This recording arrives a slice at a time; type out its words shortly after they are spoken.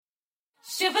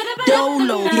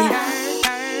Dolo.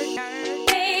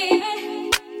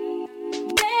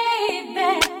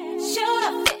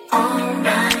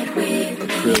 Alright with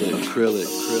Acrylic.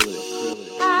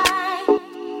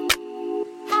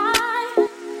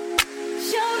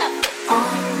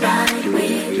 Alright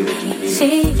with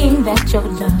Saying that your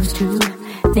love's true,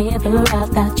 never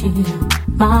without you.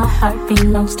 My heart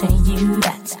belongs to you,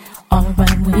 that's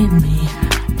alright with me.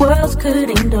 Worlds could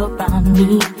end around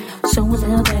me, so much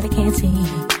love that I can't see.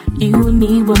 You and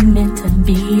me were meant to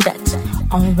be, that's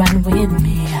alright with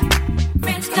me.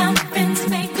 friends come, friends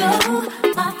may go.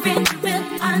 My friend will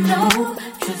I know.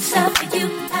 True self for you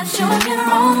have shown you're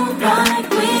alright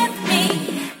with me.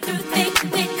 Through thick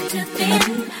to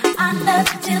thin, I love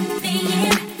you till the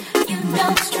end. You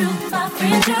know it's true, my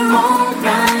friend, you're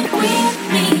alright with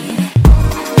me.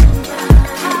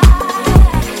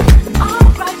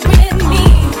 Alright with me.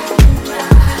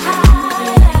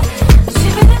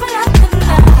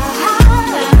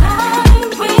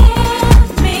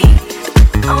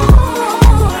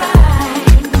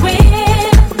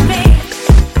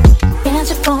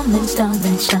 Stars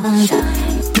that shine,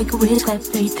 make a wish clap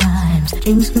 3 times.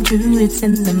 Dreams come true, it's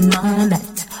in the mind.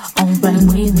 That's alright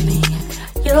with me.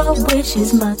 Your wish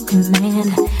is my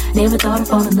command. Never thought I'd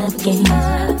fall in love again,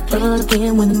 but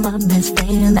again with my best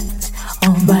friend. That's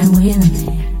alright with me.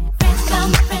 Friends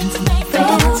come, friends may go.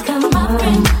 Friends come, my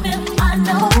friend will I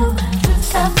know. True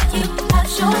self you have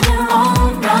shown you're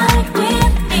alright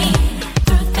with me.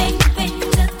 Through thick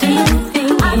to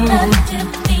thin, I love you till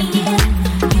the end.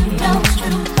 You know it's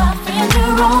true, my friend,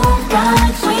 you're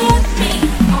alright with me.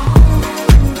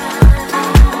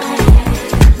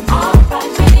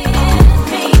 Alright with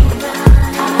me.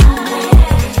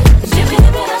 Ship it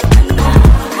up and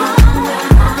alright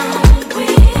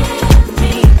with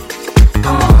me.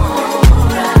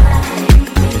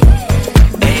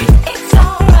 It's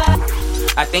alright.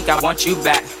 I think I want you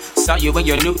back. Saw you in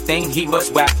your new thing, he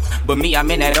was whack. But me, I'm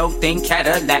in that old thing,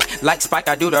 Cadillac. Like Spike,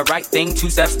 I do the right thing, 2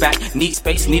 steps back. Need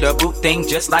space, need a boot thing,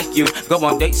 just like you. Go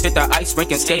on dates, hit the ice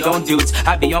rink and skate on dudes.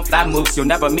 I be on fly moves, you'll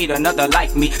never meet another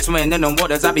like me. Swimming in the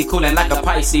waters, I be cooling like a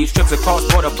Pisces. Trips across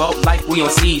border boat, like we on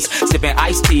seas. Sipping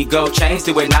iced tea, gold chains,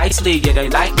 do it nicely. Yeah, they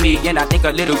like me, and I think a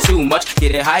little too much.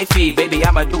 Get it high fee, baby,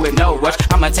 I'ma do it no rush.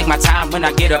 I'ma take my time when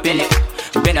I get up in it.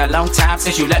 Been a long time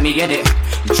since you let me in it.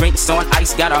 Drinks on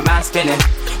ice, got our minds spinning.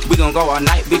 We gon' go all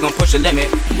night, we gon' push the limit.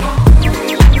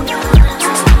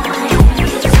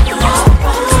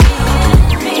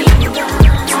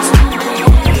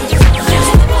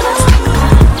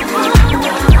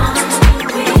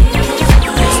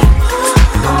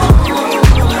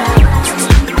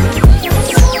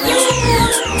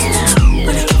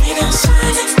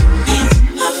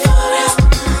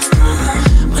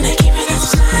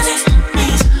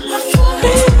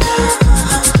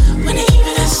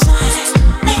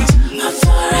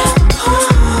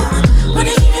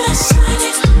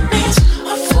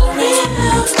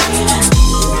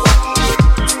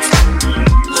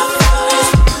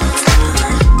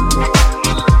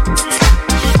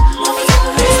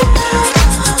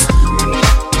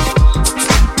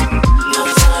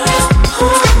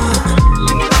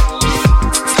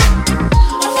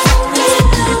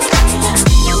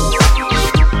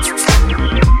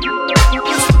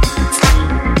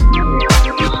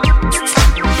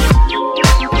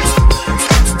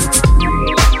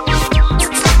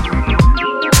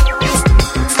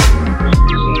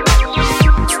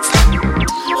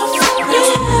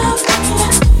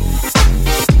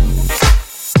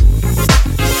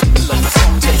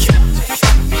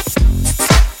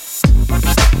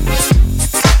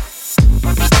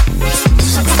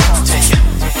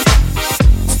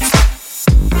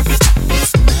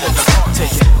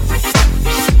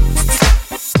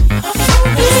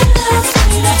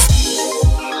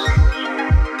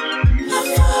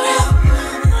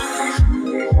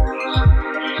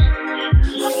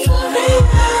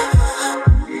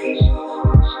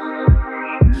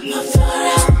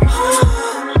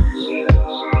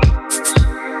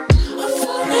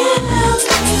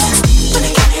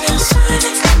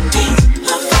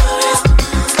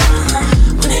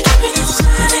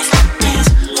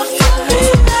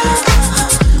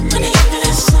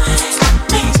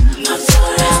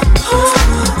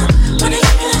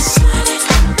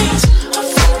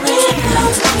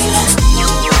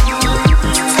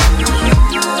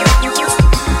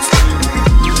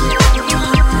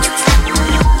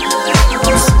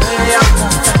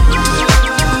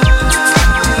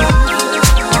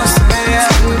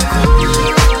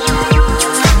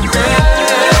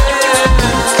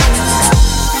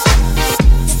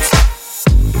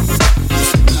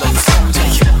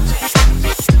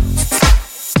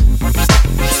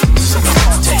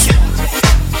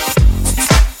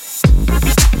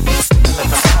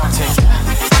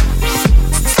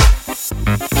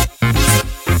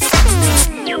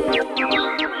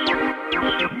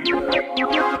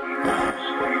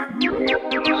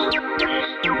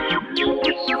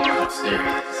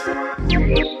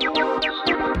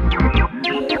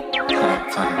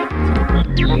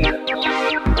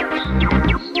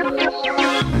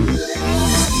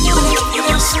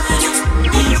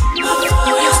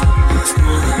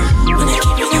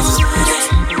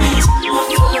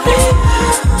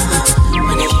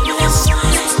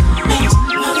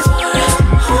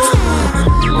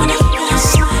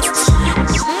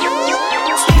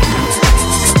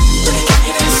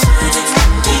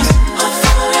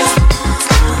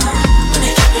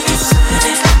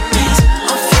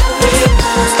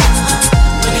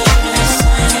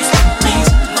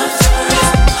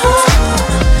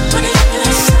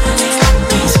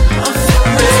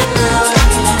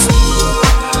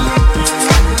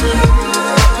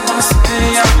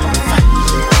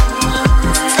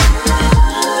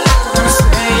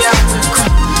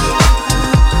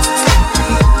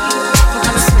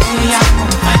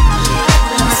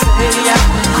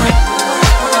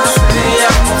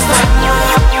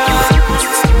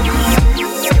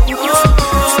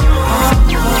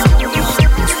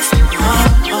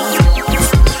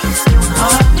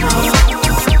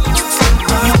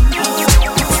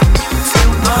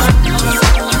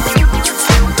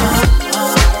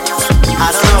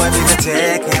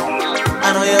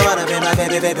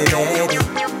 baby, baby.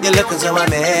 You're looking so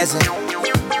amazing,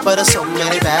 but there's so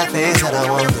many bad things that I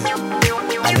won't do.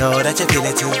 I know that you feel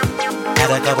it too.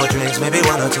 Had a couple drinks, maybe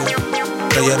one or two.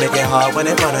 But you make it hard when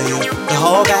in front of you. The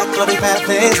whole back all the bad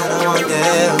things that I won't do.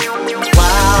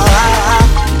 Wow, wow,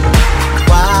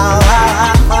 wow,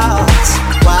 wow, wow,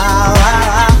 wow,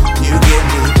 wow. You give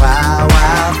me wow,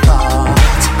 wow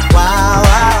thoughts. Wow,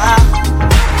 wow,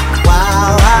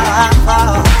 wow, wow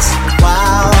thoughts.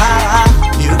 Wow, wow,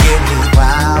 you give me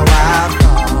wow, wow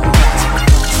thoughts.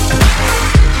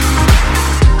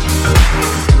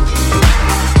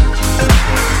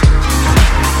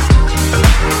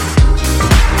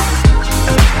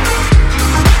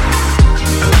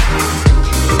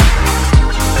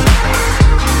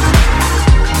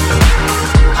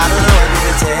 I don't know what you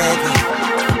can take me.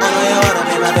 I know you wanna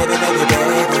be my baby, baby,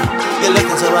 baby. You're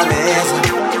looking so amazing,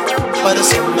 but there's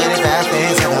so many bad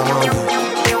things that I won't do.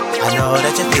 I know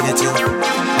that you feel it too.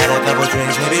 Had a couple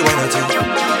drinks, maybe one or two.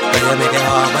 But you make it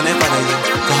hard when in front of you.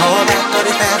 To hold back all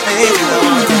the bad things that I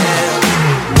won't do.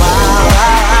 Wow,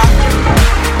 wow,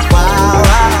 wow,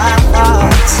 wow,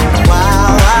 thoughts.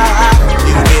 Wow, wow,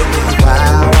 you give me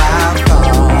wow, wow,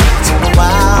 thoughts.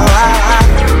 Wow, wow,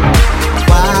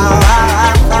 wow,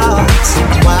 wow, thoughts.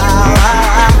 Wow,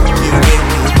 wow, you give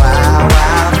me wow,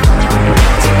 wow,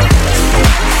 thoughts.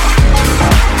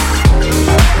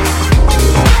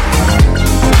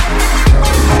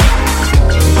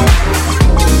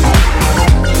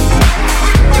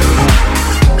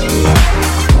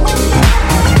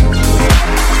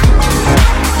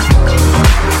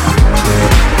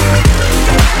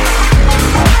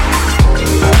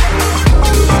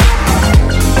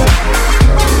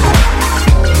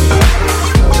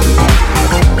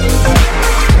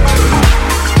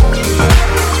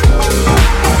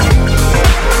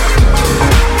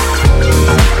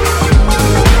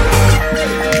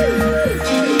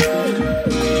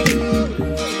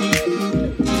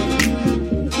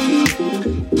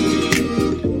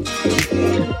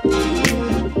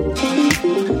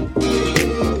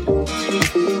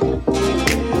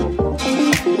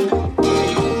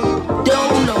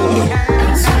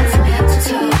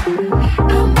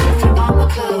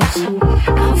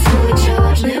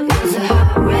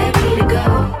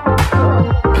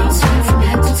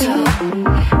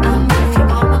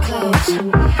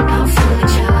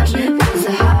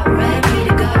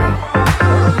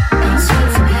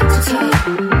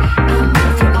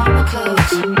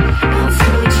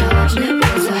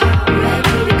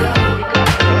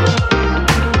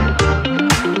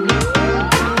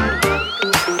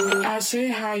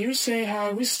 Say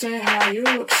hi, we stay high, you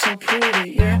look so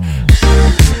pretty, yeah.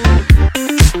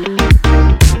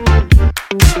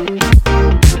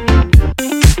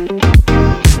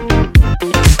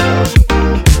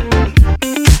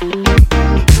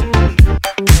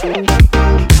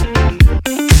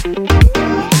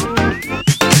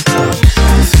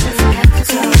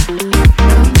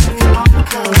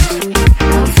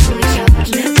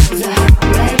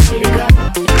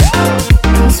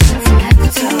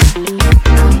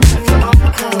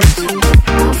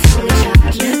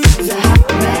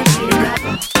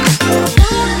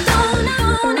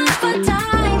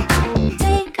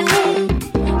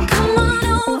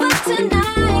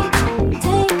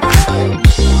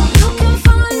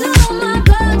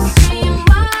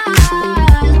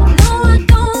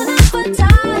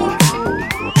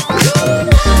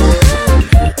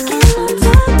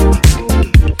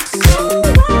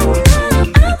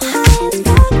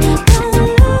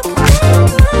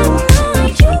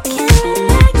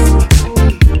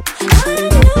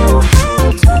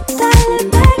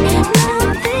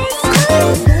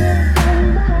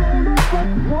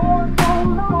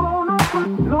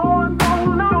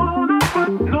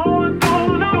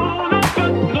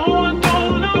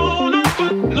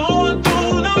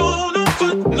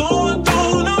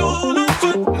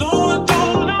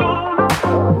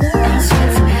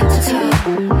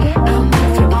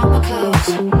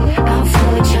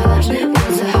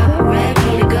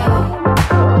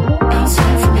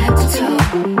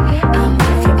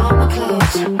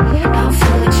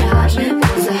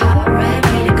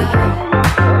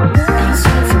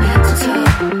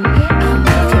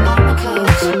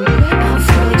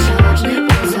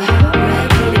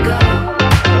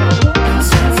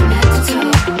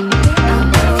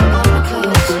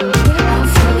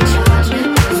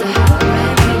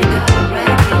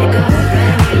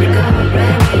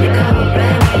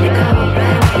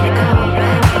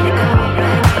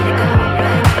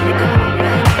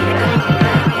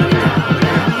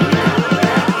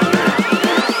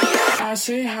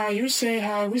 say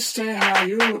hi, we stay high,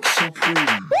 you look so pretty.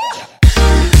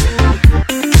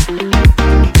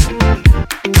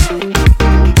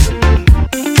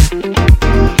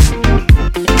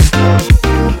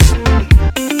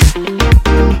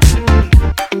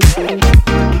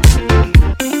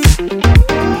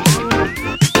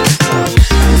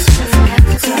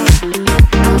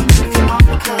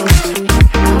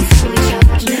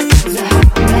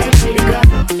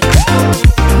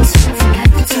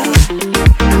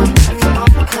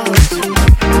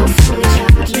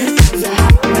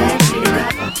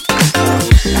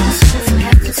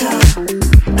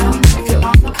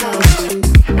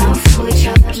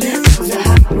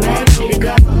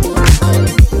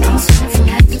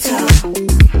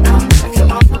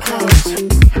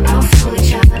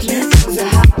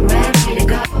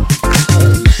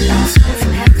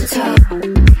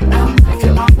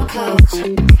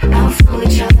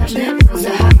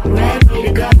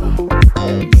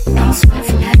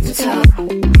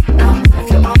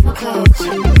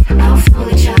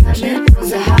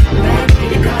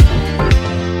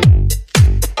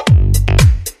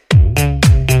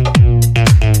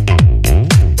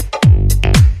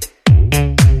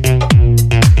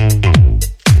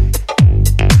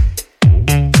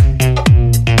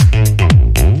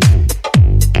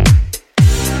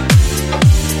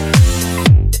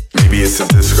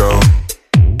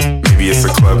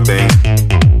 club thing.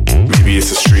 Maybe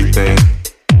it's a street thing.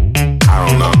 I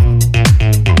don't know.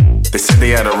 They said they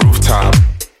had a rooftop.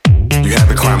 You had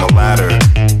to climb a ladder.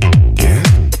 Yeah,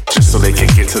 just so they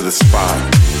could get to the spot.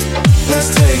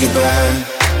 Let's take it back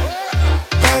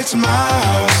to my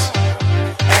house.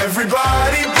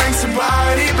 Everybody bring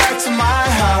somebody back to my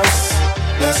house.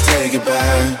 Let's take it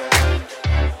back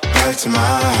to my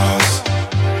house.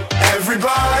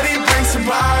 Everybody bring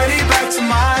somebody back to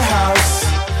my house.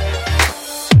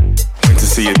 Went to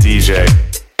see a DJ.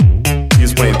 He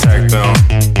was playing techno.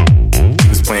 He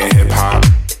was playing hip hop.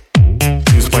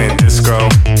 He was playing disco.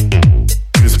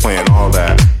 He was playing all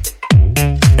that.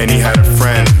 And he had a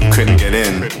friend who couldn't get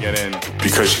in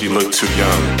because she looked too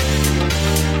young.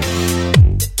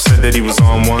 Said that he was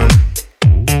on one.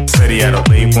 Said he had a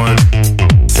late one.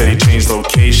 Said he changed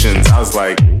locations. I was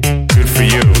like, good for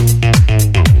you.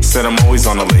 Said I'm always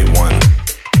on a late one.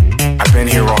 I've been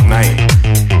here all night.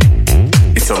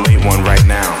 It's a late one right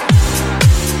now.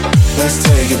 Let's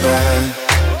take it back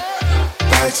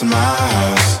to my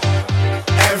house.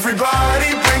 Everybody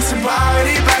bring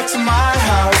somebody back to my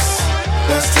house.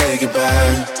 Let's take it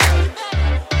back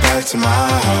to my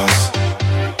house.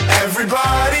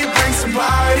 Everybody bring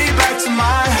somebody back to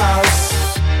my house.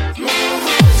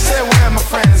 Say where are my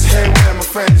friends? Hey, where are my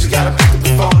friends? You gotta pick up the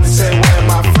phone and say where are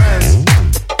my friends?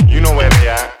 You know where they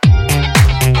at.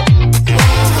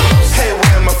 Hey,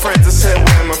 where are my friends? I said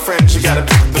where are my friends? You gotta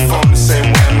pick up the phone and say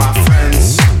where are my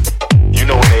friends? You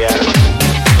know where they at.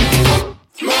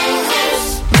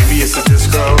 Maybe it's a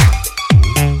disco.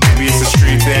 Maybe it's a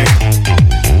street thing.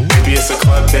 Maybe it's a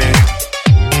club thing.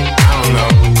 I don't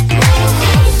know.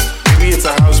 Maybe it's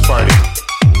a house party.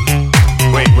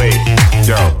 Wait,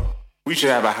 yo, we should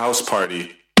have a house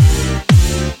party.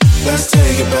 Let's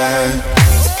take it back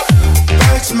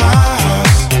to my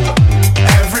house.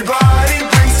 Everybody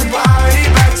bring somebody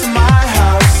back to my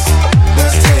house.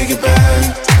 Let's take it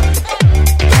back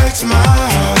to my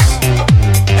house.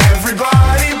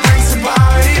 Everybody bring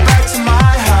somebody back to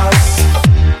my house.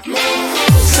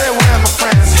 Say where are my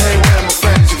friends? Hey, where are my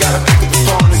friends? You gotta pick up the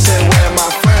phone and say where are my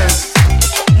friends?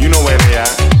 You know where they at.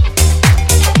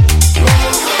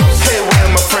 Hey, where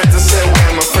are my friends? I said where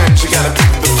are my friends? You gotta pick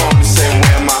up the phone and say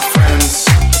where are my friends?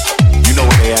 You know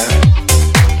where they at.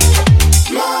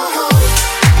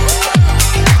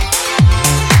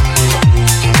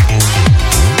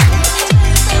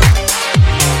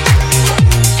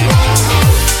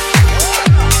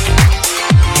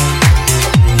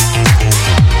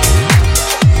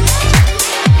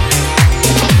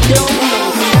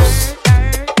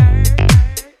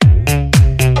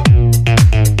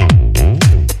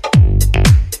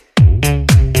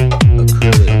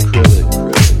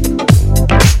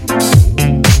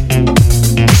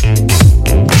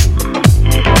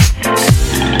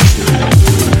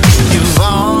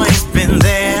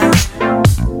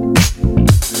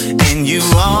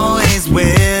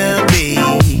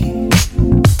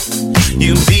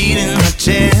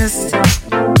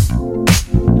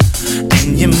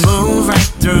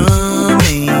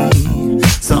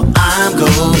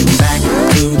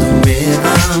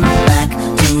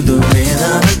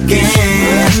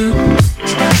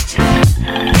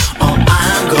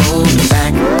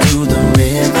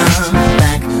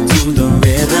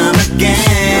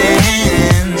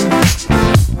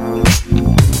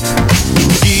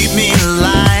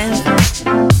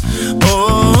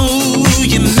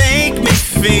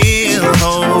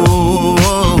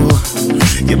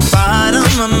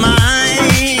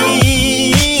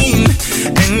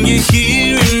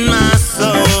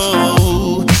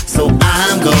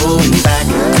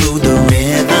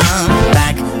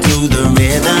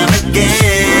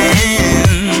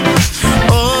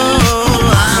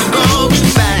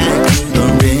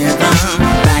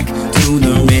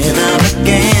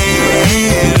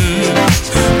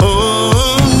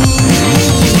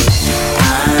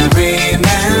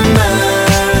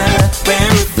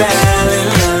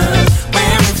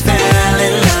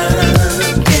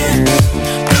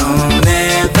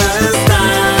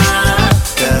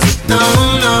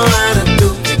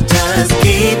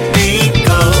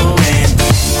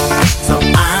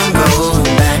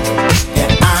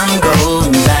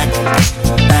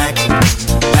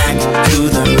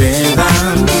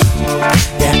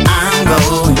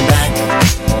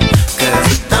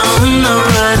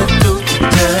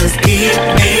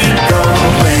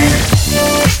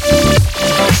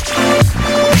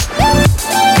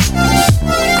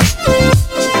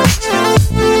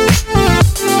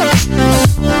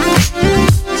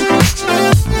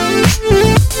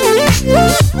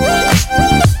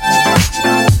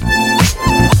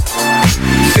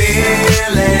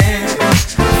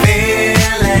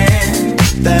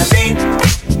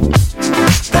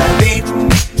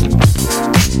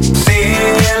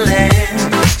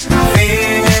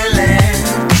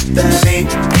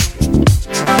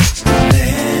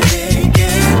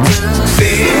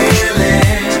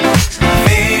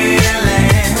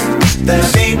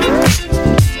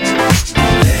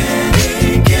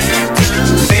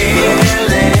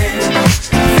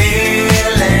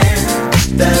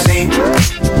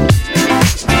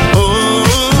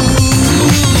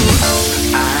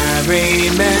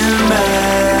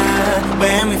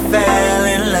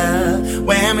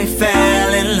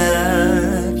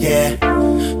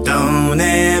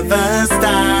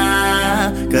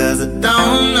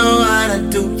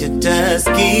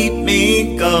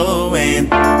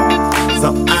 So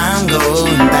I'm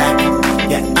going back,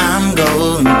 yeah, I'm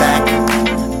going back,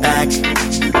 back,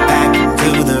 back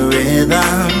to the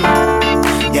rhythm.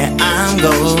 Yeah, I'm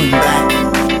going back,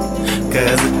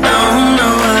 'cause I don't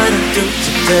know what to do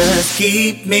to just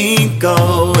keep me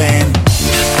going.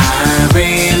 I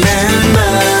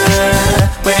remember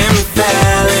when we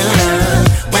fell in love,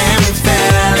 when we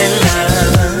fell in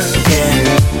love, yeah.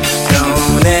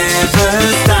 Don't ever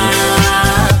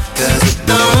stop, 'cause I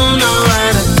don't know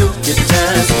what to do to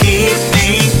just keep me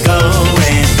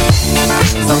going.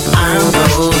 So I'm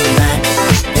going back,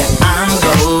 yeah, I'm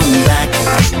going back,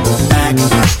 back,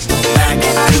 back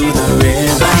to the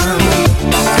rhythm.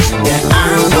 Yeah,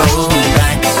 I'm going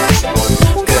back,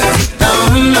 'cause I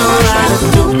don't know how to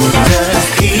do it, just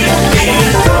keep me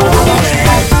going.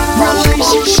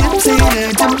 Relationships ain't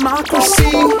a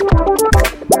democracy.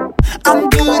 I'm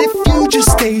good if you just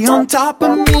stay on top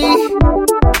of me.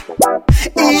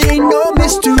 It ain't no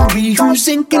mystery who's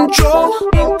in control.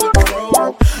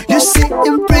 You're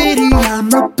sitting pretty, I'm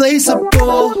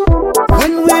replaceable.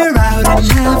 When we're out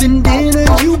and having dinner,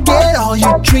 you get all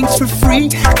your drinks for free.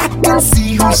 I can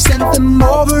see who sent them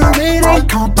over, it ain't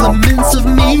compliments of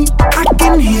me. I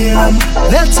can hear them,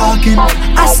 they're talking,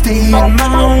 I stay in my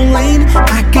own lane.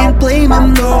 I can't blame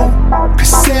them though,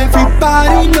 'cause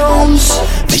everybody knows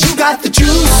that you got the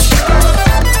juice.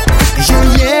 Yeah,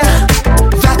 yeah,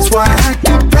 that's why I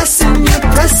keep pressing ya,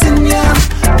 pressing ya,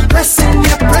 pressing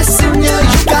ya, pressing ya.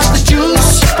 You got the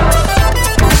juice,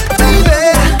 baby.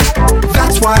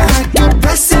 That's why I keep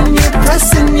pressing ya,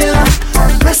 pressing ya,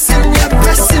 pressing ya,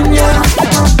 pressing ya.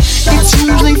 It's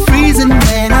usually freezing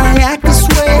when I act this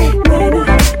way,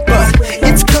 but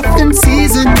it's cuffing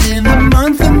season in the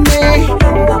month of May.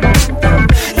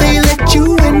 They let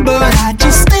you in, but I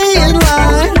just stay in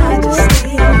line.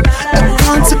 A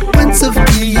consequence of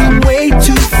being way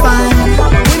too fine.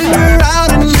 When we're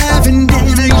out and having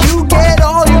dinner, you get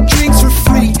all your drinks for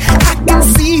free. I can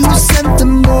see who sent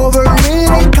them over, it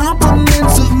ain't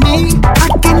compliments of me. I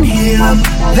can hear them,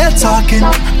 they're talking,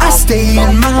 I stay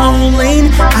in my own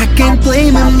lane. I can't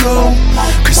blame them though,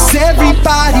 'cause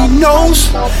everybody knows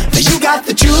that you got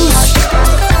the juice.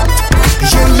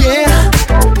 Yeah, yeah,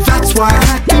 that's why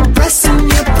I keep pressing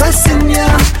ya, pressing ya,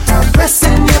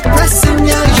 pressing ya, pressing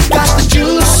ya. You got the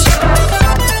juice,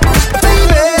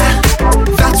 baby.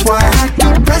 That's why I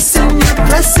keep pressing ya,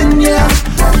 pressing ya,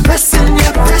 pressing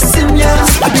ya, pressing ya.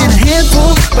 I've been a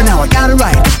handful, but now I got it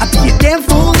right. I'd be a damn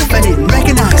fool if I didn't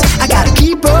recognize. I got a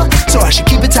keeper, so I should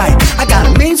keep it tight. I got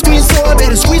a main squeeze, so I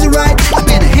better squeeze it right. I've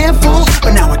been a handful,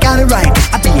 but now I got it right.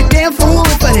 I'd be a damn fool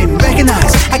if I didn't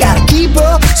recognize. I got a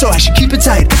keeper, so I should keep it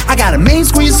tight. I got a main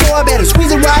squeeze, so I better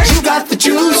squeeze it right. You got the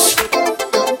juice.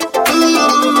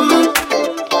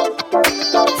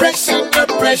 Pressing ya,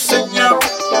 pressing ya,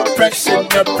 pressing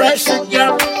ya, pressing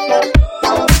ya.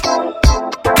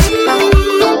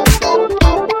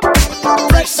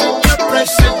 Pressing ya,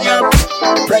 pressing ya,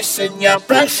 pressing ya,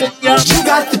 pressing ya. You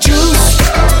got the juice.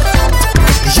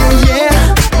 Yeah,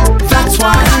 yeah, that's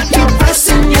why I keep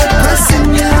pressing ya,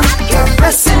 pressing ya,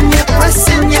 pressing ya,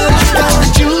 pressing ya. You got the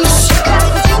juice,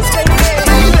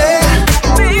 baby.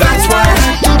 That's why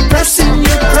I keep pressing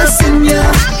ya, pressing ya,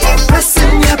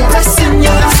 pressing ya, pressing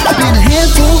ya. I've been a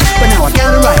handful, but now I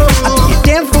got it right. I'd be a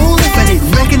damn fool if I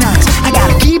didn't recognize. I got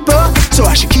a keeper, so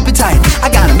I should keep it tight. I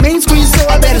got a main squeeze, so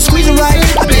I better squeeze it right.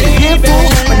 I've been a handful,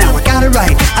 but now I got it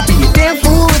right. I'd be a damn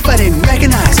fool if I didn't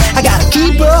recognize. I got a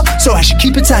keeper, so I should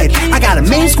keep it tight. I got a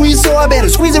main squeeze, so I better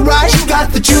squeeze it right. You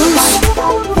got the juice.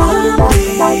 One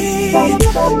day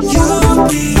you'll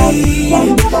be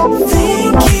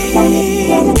thinking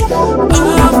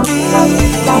of me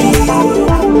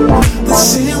the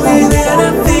same way that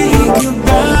I think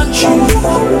about you.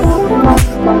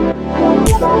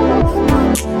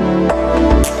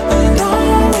 And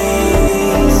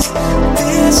always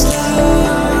this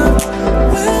love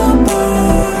will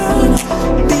burn,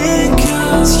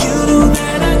 because you know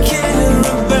that I care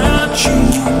about you.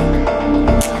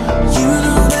 You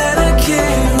know that I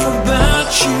care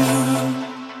about you.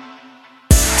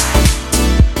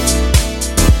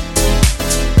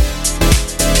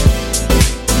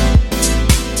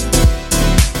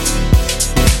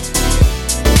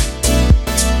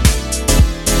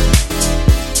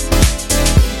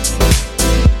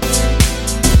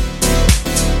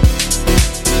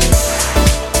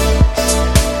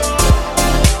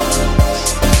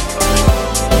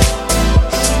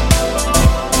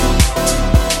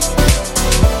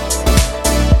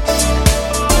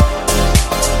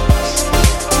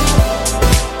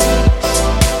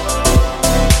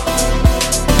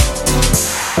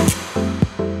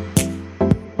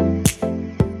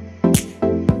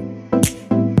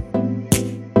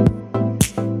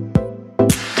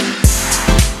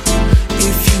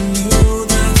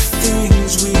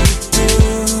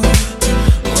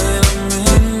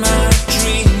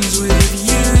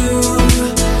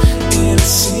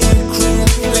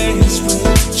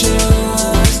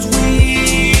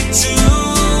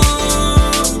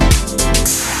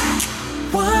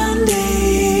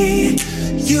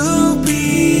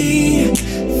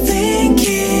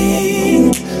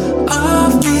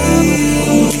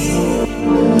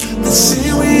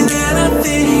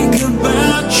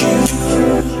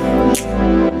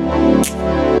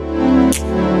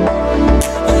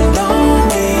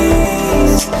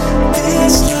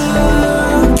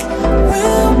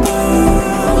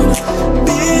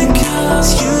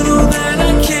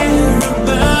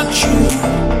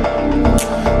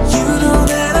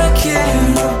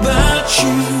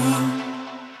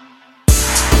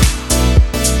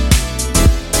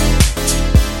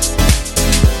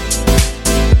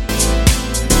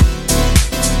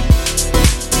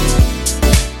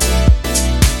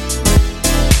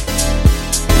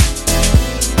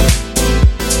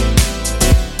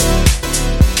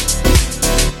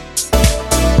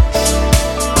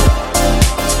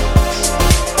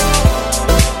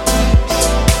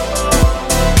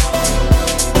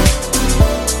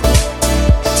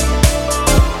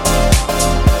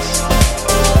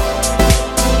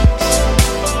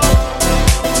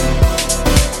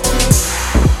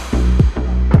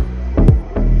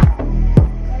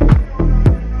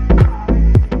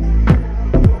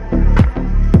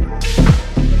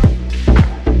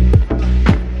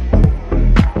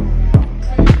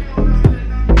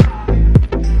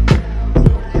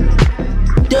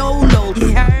 Dolo. You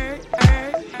heard?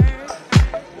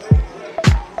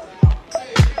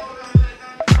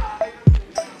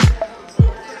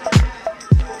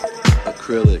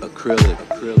 Acrylic.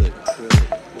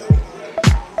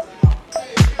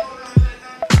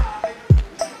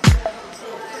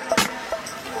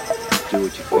 Do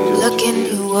what you feel. Looking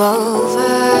you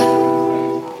over,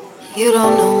 you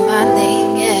don't know my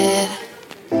name yet.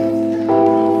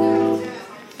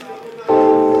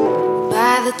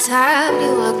 By the time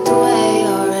you walked away,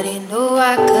 already knew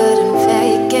I couldn't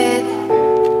fake it.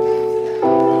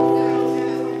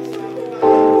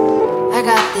 I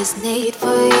got this need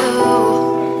for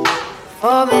you,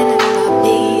 forming in my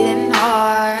beating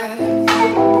heart.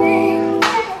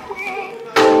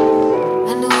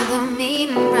 I knew the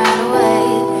meaning right away.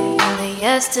 Only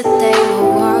yesterday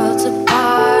were worlds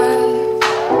apart.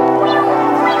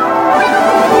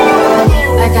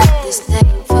 I got this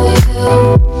name for you.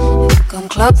 If you come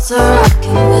closer, I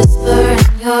can whisper in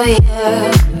your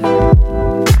ear.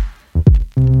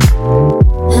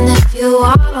 And if you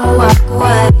wanna walk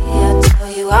away, I'll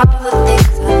tell you all the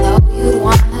things I know you'd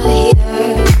wanna hear.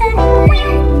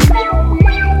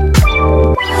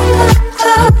 Come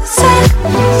closer to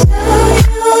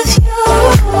you if you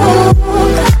come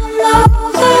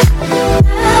over.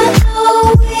 I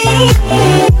know we'll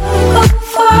go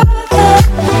farther.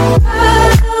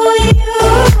 Farther with you,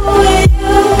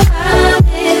 I'm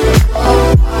in for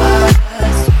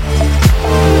us.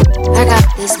 I got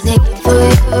this need for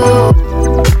you,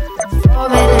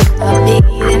 forming in my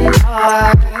beating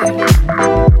heart.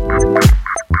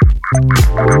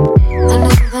 I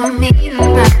knew the meaning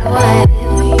right away.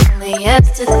 Only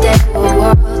yesterday were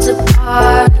worlds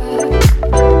apart.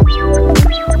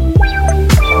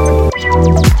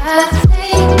 I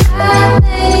think I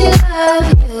may love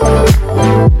you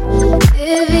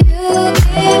if you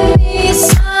give me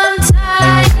some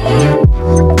time.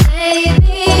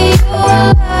 Maybe you'll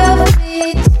love me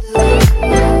too.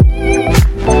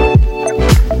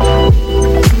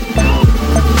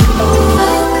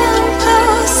 Come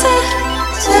closer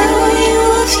to you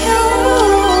if you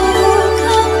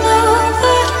come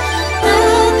over. I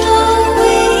know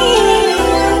we'll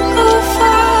go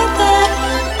farther.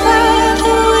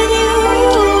 Farther with you,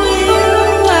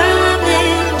 I'm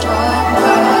in for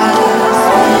us.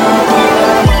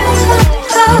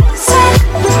 Come closer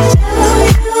to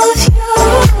you if you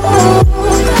come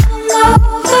over.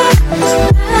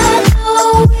 I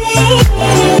know we'll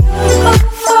go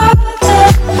farther.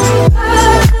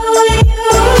 Farther with you,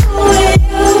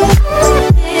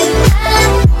 I'm in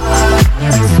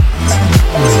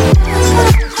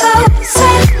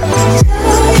closer to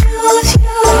you if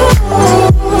you come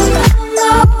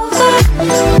over.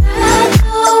 I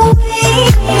know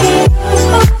we'll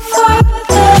go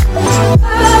farther.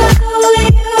 Farther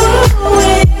with you,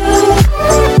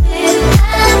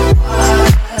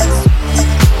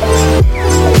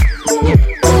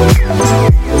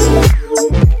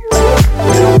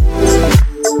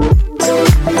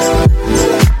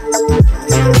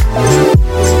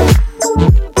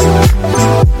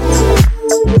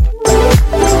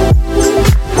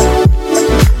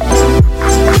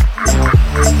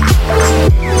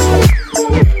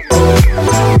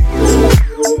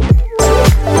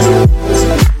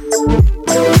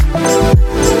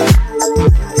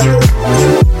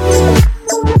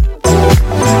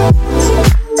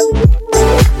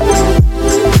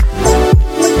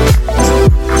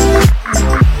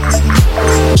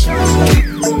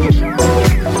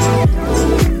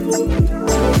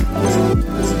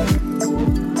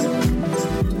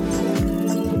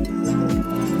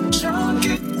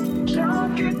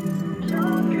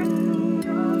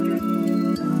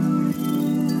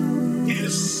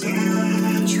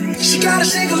 She gotta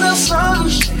shake a little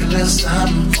something,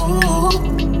 ooh.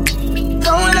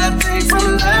 Throwing that thing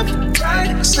from left,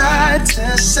 right, side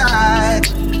to side.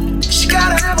 She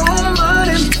gotta have her own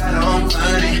money,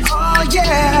 oh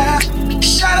yeah.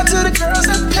 Shout out to the girls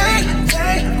that pay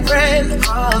rent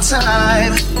on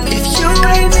time. If you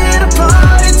ain't in a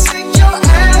party, take your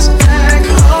ass back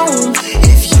home.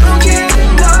 If you get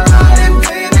naughty,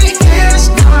 baby, here's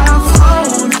my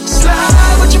phone.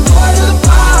 Slide with your boy to the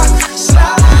bar,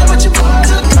 slide with your boy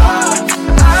to the car.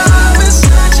 I've been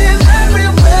searching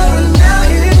everywhere and now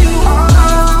here you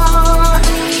are.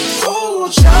 Ooh,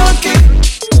 junkie,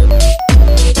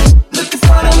 looking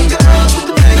for them girls with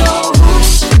the big old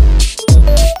hoops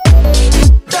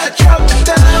that drop it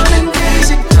down and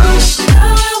Daisy Dukes.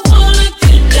 Now I wanna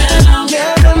get down. Yeah.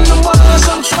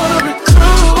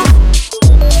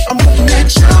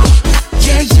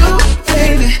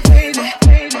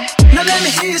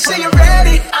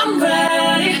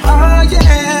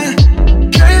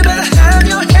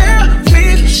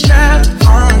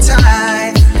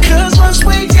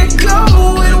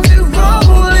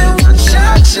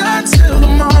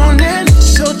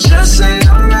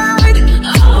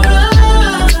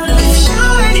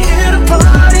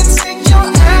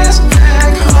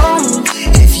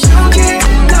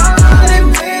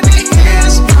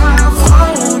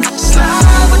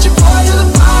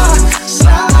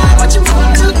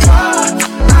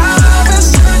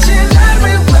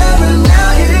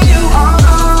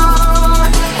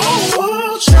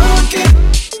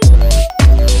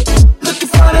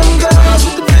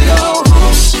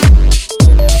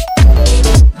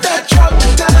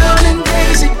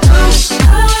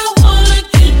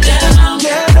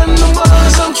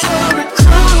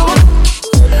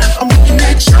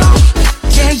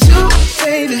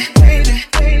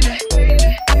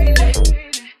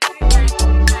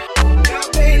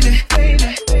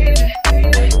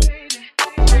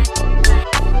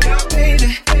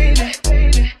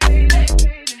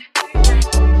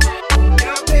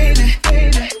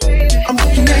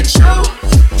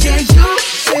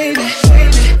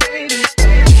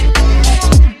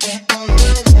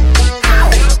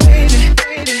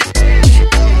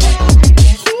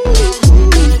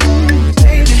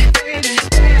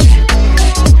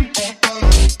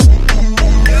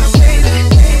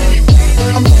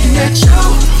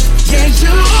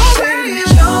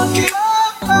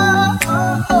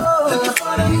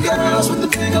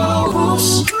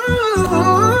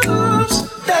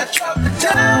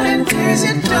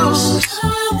 crazy dose.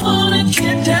 I wanna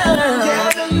get down.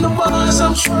 Yeah, in the walls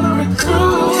I'm trying to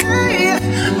recruit. Hey,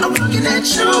 I'm looking at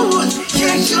you.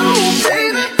 Yeah, you,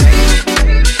 baby.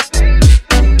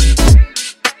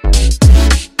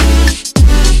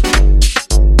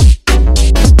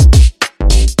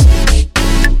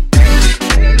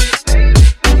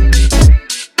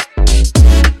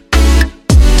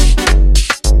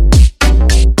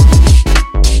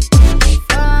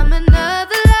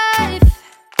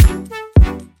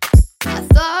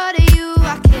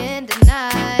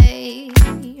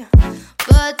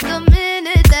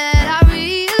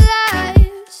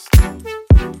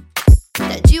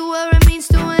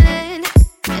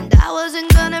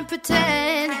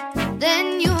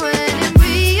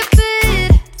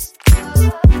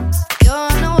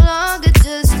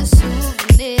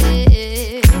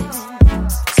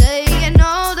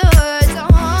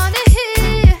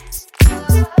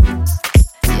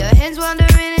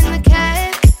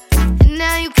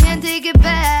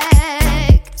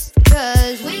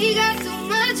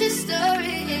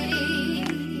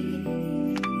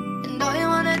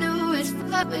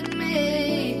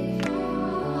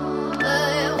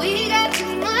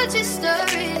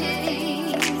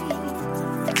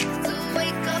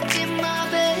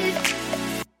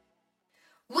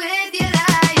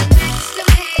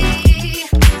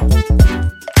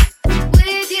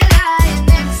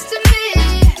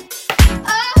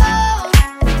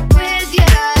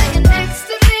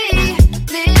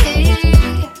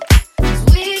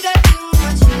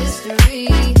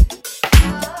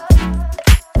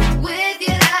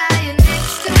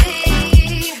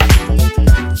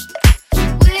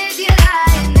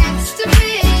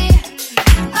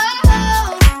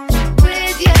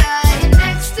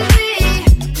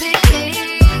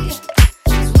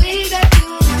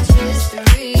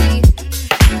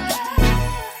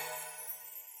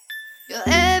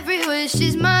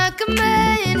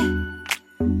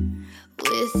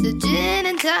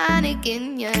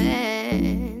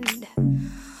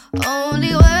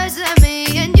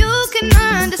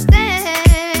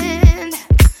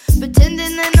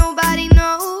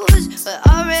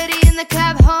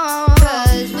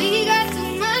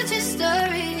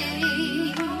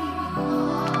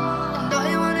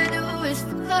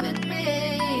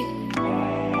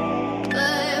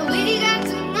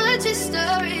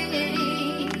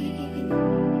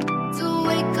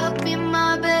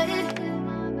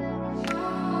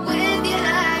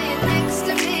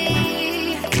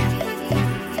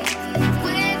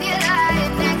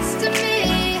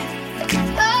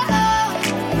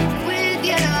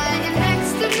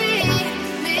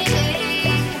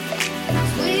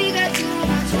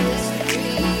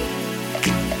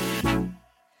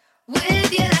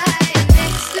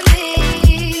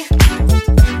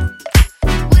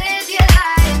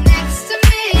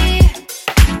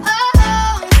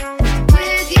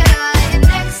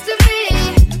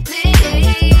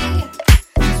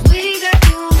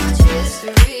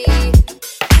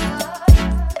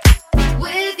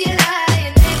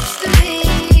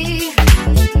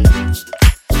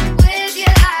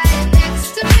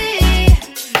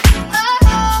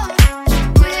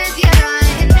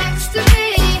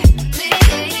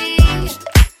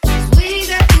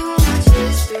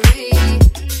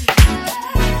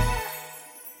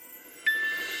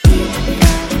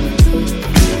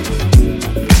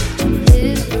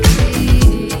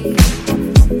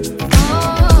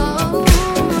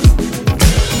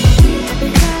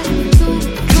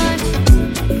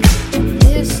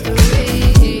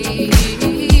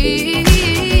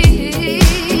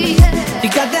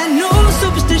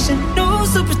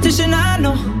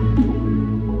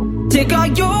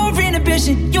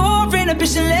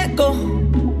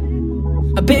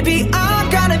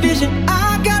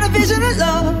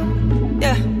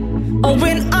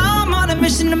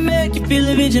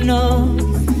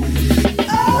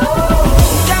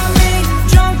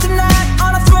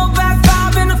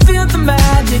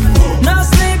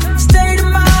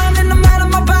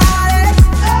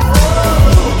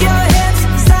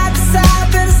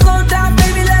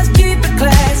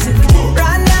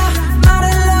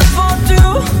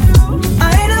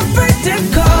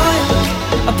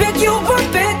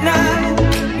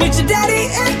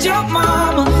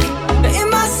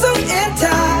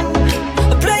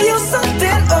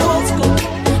 Something old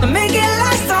school, make it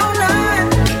last all night.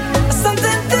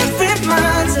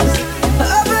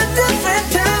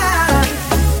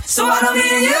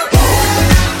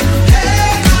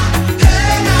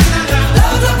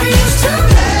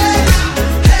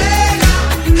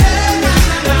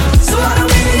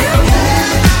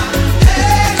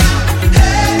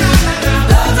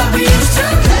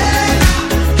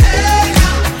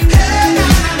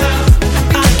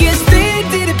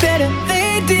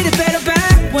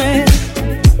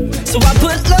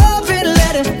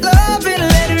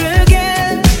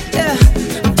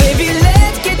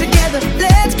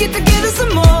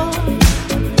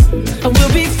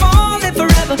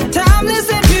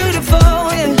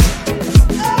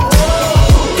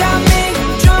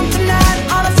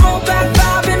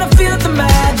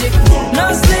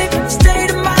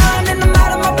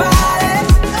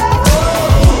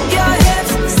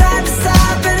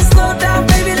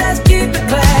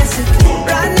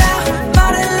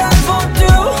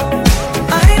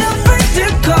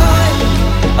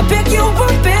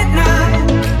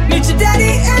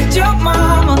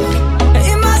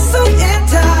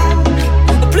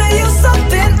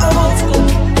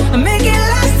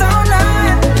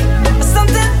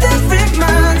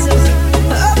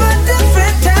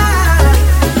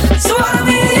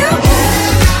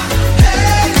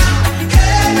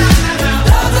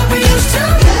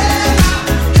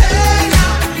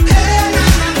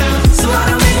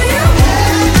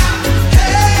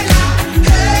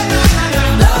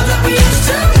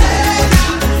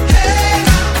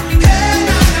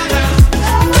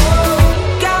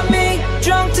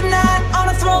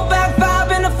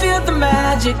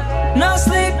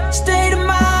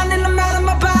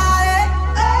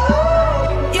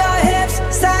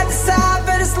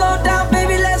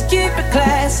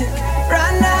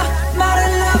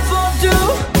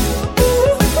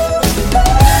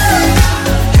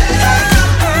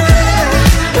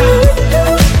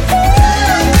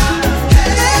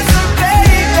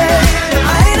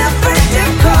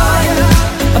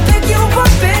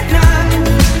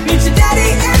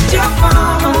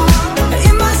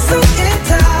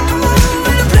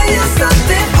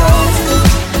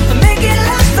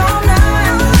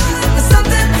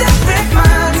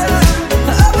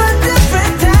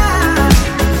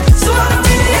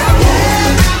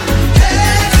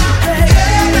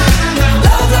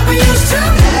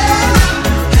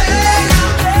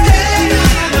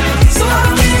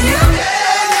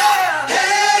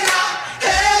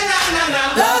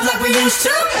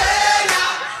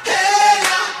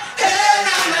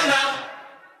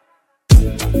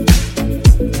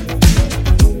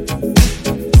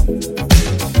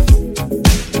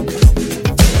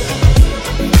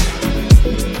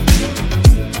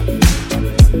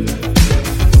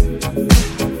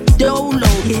 Dolo,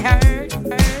 you heard?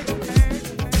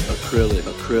 Acrylick.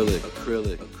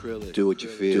 Do what you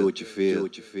feel. Do what you feel. Do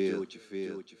what you feel. Do what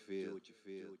you feel.